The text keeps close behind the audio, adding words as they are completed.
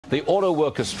The auto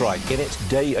workers' strike in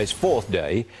its fourth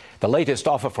day. The latest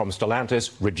offer from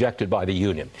Stellantis rejected by the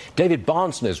union. David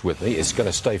Bahnsen is with me. Is going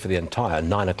to stay for the entire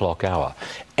 9 o'clock hour.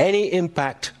 Any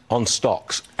impact on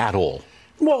stocks at all?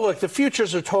 Well, look, the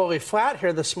futures are totally flat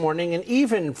here this morning, and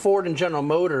even Ford and General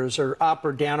Motors are up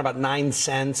or down about 9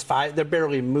 cents. They're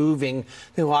barely moving.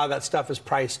 I think a lot of that stuff is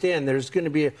priced in. There's going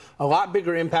to be a lot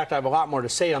bigger impact. I have a lot more to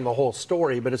say on the whole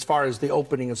story, but as far as the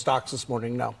opening of stocks this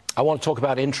morning, no. I want to talk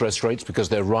about interest rates because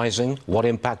they're rising. What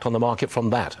impact on the market from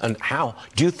that? And how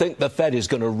do you think the Fed is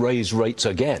going to raise rates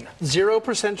again?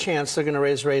 0% chance they're going to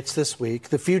raise rates this week.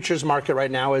 The futures market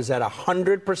right now is at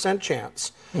 100%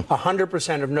 chance,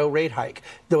 100% of no rate hike.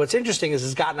 Though what's interesting is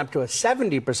it's gotten up to a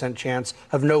 70% chance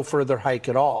of no further hike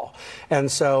at all.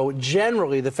 And so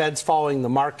generally the Fed's following the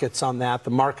markets on that. The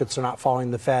markets are not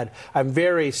following the Fed. I'm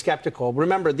very skeptical.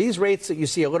 Remember, these rates that you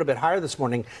see a little bit higher this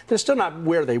morning, they're still not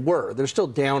where they were. They're still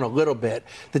down a little bit.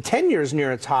 The 10-year is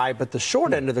near its high, but the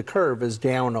short end of the curve is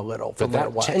down a little from where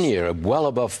it was. But that 10-year, well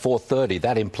above 4.30,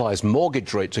 that implies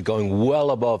mortgage rates are going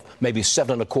well above maybe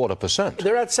 7.25%.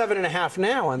 They're at 7.5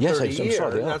 now on 30 years.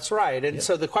 That's right. And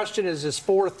so the question is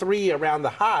 4.3 around the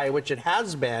high, which it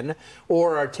has been,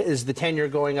 or is the 10-year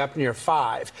going up near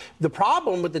 5? The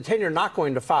problem with the 10-year not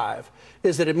going to 5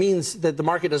 is that it means that the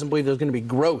market doesn't believe there's going to be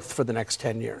growth for the next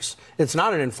 10 years. It's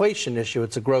not an inflation issue,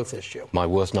 it's a growth issue. My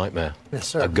worst nightmare. Yes,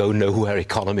 sir. A go-nowhere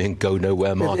economy and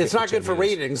go-nowhere market. It's not good for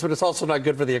ratings, but it's also not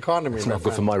good for the economy. It's not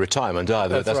good for my retirement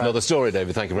either. That's right. Another story,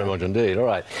 David. Thank you very much indeed. All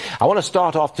right. I want to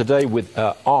start off today with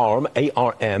ARM,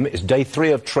 A-R-M. It's day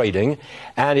 3 of trading,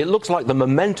 and it looks like the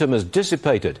momentum has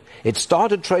dissipated. It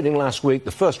started trading last week.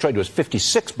 The first trade was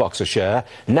 $56 a share.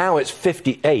 Now it's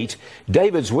 58.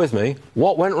 David's with me.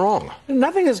 What went wrong?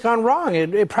 Nothing has gone wrong.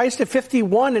 It priced at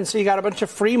 51, and so you got a bunch of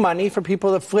free money for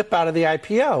people that flip out of the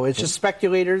IPO. It's just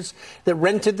speculators that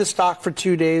rented the stock for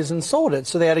 2 days and sold it.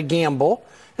 So they had a gamble,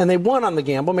 and they won on the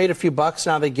gamble, made a few bucks,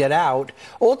 now they get out.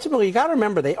 Ultimately, you got to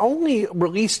remember, they only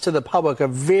released to the public a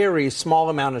very small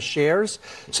amount of shares,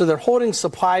 so they're holding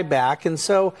supply back. And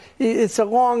so it's a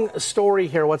long story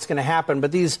here what's going to happen.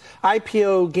 But these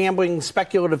IPO gambling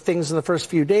speculative things in the first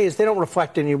few days, they don't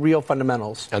reflect any real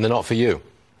fundamentals. And they're not for you.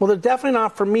 Well, they're definitely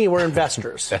not for me. We're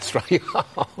investors. That's right.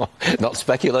 Not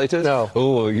speculators? No.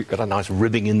 Oh, you've got a nice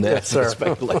ribbing in there for the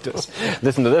speculators.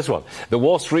 Listen to this one. The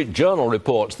Wall Street Journal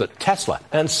reports that Tesla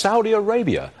and Saudi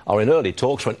Arabia are in early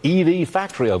talks for an EV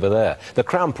factory over there. The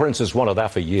Crown Prince has wanted that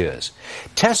for years.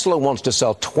 Tesla wants to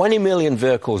sell 20 million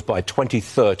vehicles by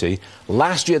 2030.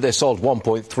 Last year they sold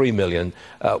 1.3 million.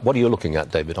 What are you looking at,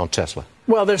 David, on Tesla?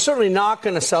 Well, they're certainly not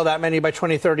going to sell that many by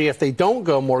 2030 if they don't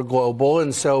go more global.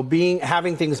 And so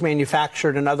having things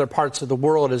manufactured in other parts of the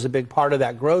world is a big part of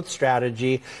that growth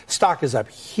strategy. Stock is up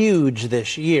huge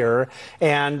this year.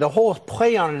 And the whole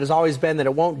play on it has always been that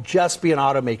it won't just be an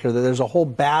automaker, that there's a whole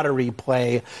battery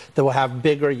play that will have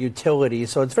bigger utility.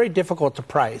 So it's very difficult to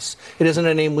price. It isn't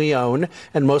a name we own.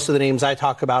 And most of the names I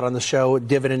talk about on the show,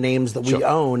 dividend names that we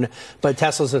own. But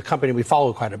Tesla's a company we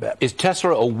follow quite a bit. Is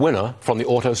Tesla a winner from the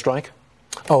auto strike?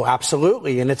 Oh,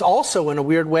 absolutely. And it's also, in a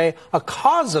weird way, a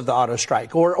cause of the auto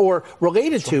strike or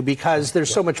related to, because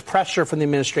there's so much pressure from the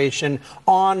administration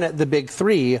on the big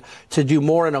three to do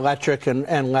more in electric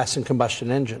and less in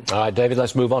combustion engine. All right, David,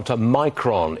 let's move on to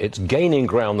Micron. It's gaining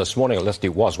ground this morning, at least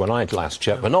it was when I last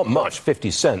checked, but not much,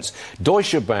 50 cents.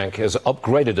 Deutsche Bank has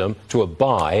upgraded them to a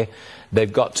buy.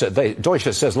 They've got Deutsche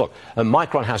says, look,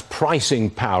 Micron has pricing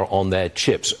power on their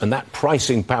chips, and that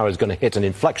pricing power is going to hit an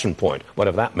inflection point,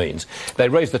 whatever that means. They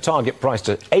raised the target price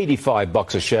to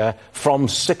 $85 a share from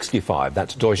 65.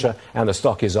 That's Deutsche, and the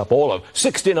stock is up all of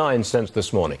 69 cents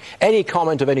this morning. Any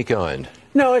comment of any kind?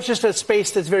 No, it's just a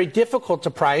space that's very difficult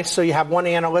to price. So you have one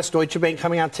analyst, Deutsche Bank,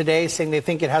 coming out today saying they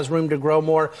think it has room to grow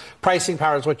more. Pricing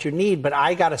power is what you need. But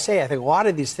I got to say, I think a lot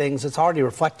of these things, it's already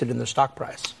reflected in the stock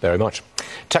price. Very much.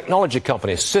 Technology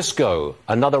company Cisco,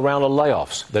 another round of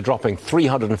layoffs. They're dropping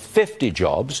 350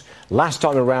 jobs. Last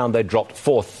time around, they dropped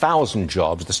 4,000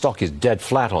 jobs. The stock is dead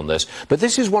flat on this. But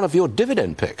this is one of your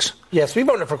dividend picks. Yes, we've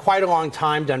owned it for quite a long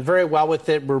time, done very well with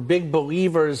it. We're big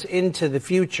believers into the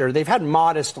future. They've had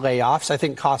modest layoffs. I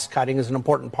think cost cutting is an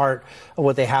important part of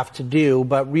what they have to do,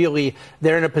 but really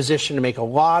they're in a position to make a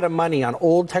lot of money on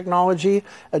old technology,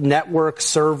 network,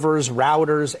 servers,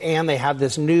 routers, and they have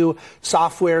this new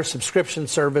software subscription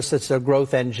service that's their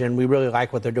growth engine. We really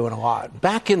like what they're doing a lot.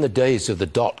 Back in the days of the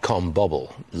dot-com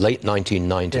bubble, late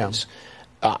 1990s,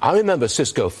 I remember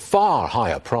Cisco far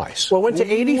higher price. Well, it went to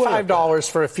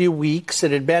 $85 for a few weeks. It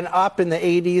had been up in the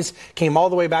 80s, came all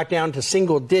the way back down to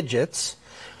single digits.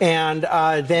 And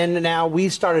then now we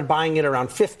started buying it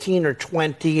around 15 or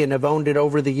 20 and have owned it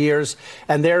over the years.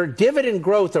 And their dividend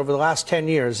growth over the last 10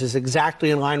 years is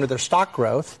exactly in line with their stock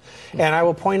growth. And I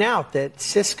will point out that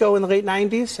Cisco in the late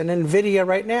 90s and NVIDIA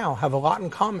right now have a lot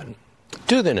in common.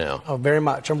 Do they now? Oh, very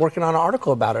much. I'm working on an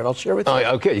article about it. I'll share with you.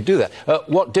 Okay, you do that.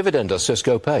 What dividend does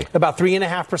Cisco pay? About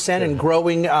 3.5% and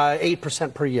growing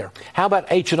 8% per year. How about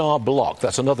H&R Block?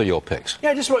 That's another of your picks.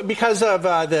 Yeah, just because of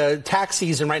the tax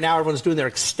season right now, everyone's doing their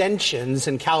extensions,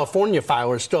 and California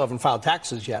filers still haven't filed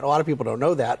taxes yet. A lot of people don't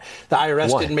know that. The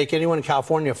IRS didn't make anyone in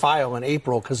California file in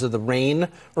April because of the rain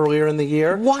earlier in the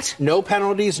year. What? No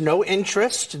penalties, no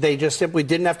interest. They just simply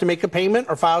didn't have to make a payment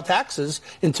or file taxes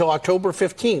until October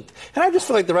 15th. And I just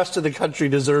feel like the rest of the country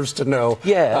deserves to know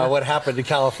what happened to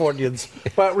Californians.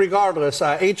 But regardless,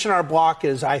 H&R Block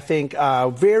is, I think,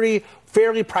 very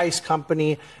fairly priced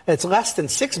company. It's less than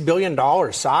 $6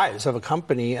 billion size of a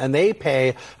company, and they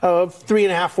pay a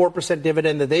 3.5–4%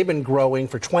 dividend that they've been growing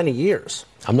for 20 years.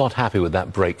 I'm not happy with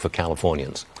that break for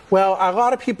Californians. Well, a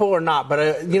lot of people are not,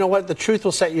 but you know what? The truth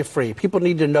will set you free. People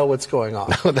need to know what's going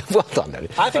on. Well done, Eddie.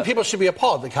 I think people should be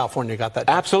appalled that California got that.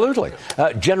 Absolutely.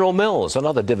 General Mills,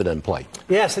 another dividend play.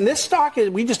 Yes, and this stock,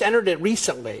 we just entered it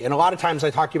recently. And a lot of times I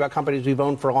talk to you about companies we've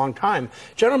owned for a long time.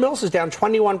 General Mills is down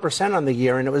 21% on the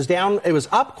year, and it was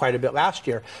up quite a bit last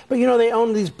year. But, you know, they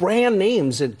own these brand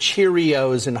names and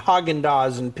Cheerios and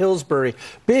Haagen-Dazs and Pillsbury,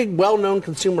 big, well-known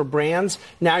consumer brands.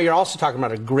 Now you're also talking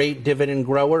about a great dividend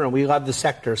grower, and we love the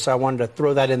sector. So I wanted to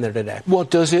throw that in there today. What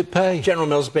does it pay? General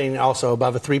Mills paying also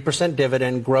above a 3%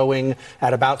 dividend, growing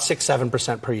at about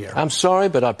 6–7% per year. I'm sorry,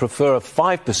 but I prefer a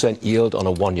 5% yield on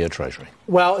a one-year treasury.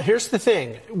 Well, here's the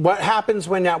thing. What happens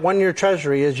when that one-year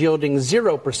treasury is yielding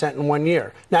 0% in 1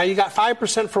 year? Now, you got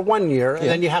 5% for 1 year, and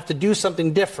then you have to do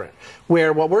something different,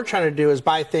 where what we're trying to do is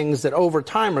buy things that over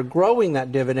time are growing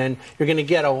that dividend. You're going to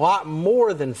get a lot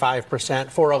more than 5%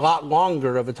 for a lot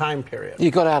longer of a time period. You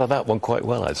got out of that one quite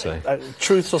well, I'd say.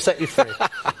 Truth will set you free.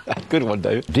 Good one,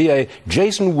 David. DA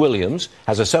Jason Williams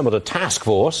has assembled a task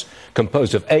force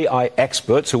composed of AI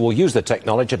experts who will use the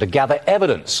technology to gather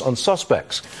evidence on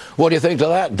suspects. What do you think to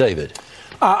that, David?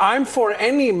 I'm for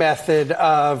any method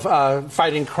of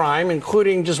fighting crime,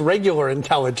 including just regular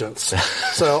intelligence.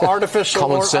 So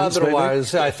artificial or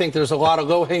otherwise, maybe? I think there's a lot of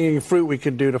low-hanging fruit we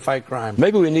could do to fight crime.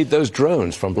 Maybe we need those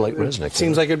drones from Blake Resnick.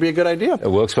 Seems like it'd be a good idea.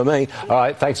 It works for me. All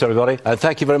right, thanks, everybody. And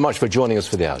thank you very much for joining us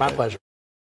for the Outtake. My pleasure.